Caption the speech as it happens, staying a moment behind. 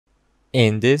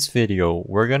In this video,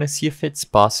 we're gonna see if it's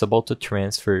possible to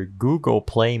transfer Google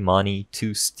Play money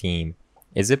to Steam.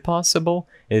 Is it possible?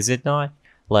 Is it not?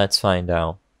 Let's find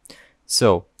out.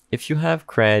 So, if you have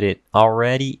credit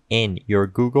already in your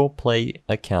Google Play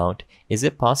account, is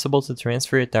it possible to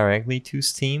transfer it directly to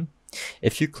Steam?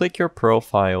 If you click your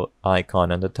profile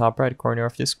icon on the top right corner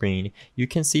of the screen, you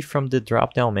can see from the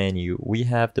drop-down menu, we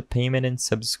have the Payment and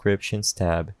Subscriptions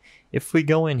tab. If we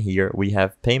go in here, we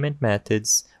have Payment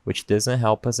Methods, which doesn't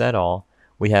help us at all.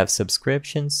 We have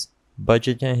Subscriptions,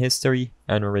 Budget and History,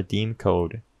 and Redeem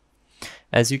Code.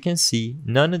 As you can see,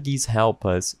 none of these help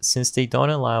us since they don't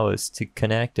allow us to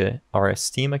connect our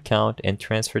Steam account and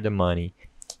transfer the money.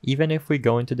 Even if we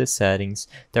go into the settings,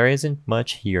 there isn't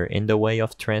much here in the way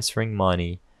of transferring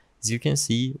money. As you can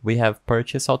see, we have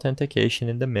purchase authentication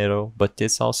in the middle, but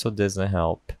this also doesn't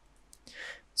help.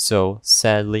 So,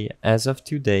 sadly, as of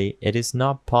today, it is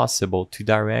not possible to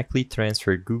directly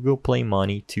transfer Google Play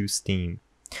money to Steam.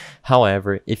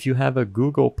 However, if you have a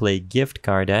Google Play gift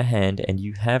card at hand and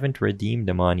you haven't redeemed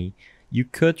the money, you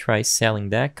could try selling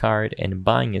that card and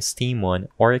buying a Steam one,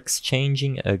 or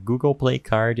exchanging a Google Play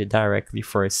card directly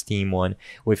for a Steam one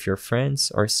with your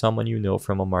friends or someone you know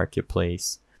from a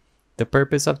marketplace. The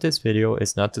purpose of this video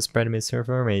is not to spread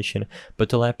misinformation, but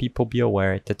to let people be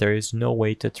aware that there is no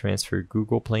way to transfer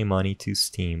Google Play money to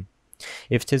Steam.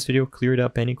 If this video cleared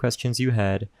up any questions you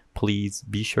had, please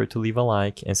be sure to leave a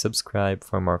like and subscribe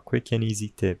for more quick and easy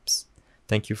tips.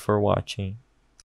 Thank you for watching.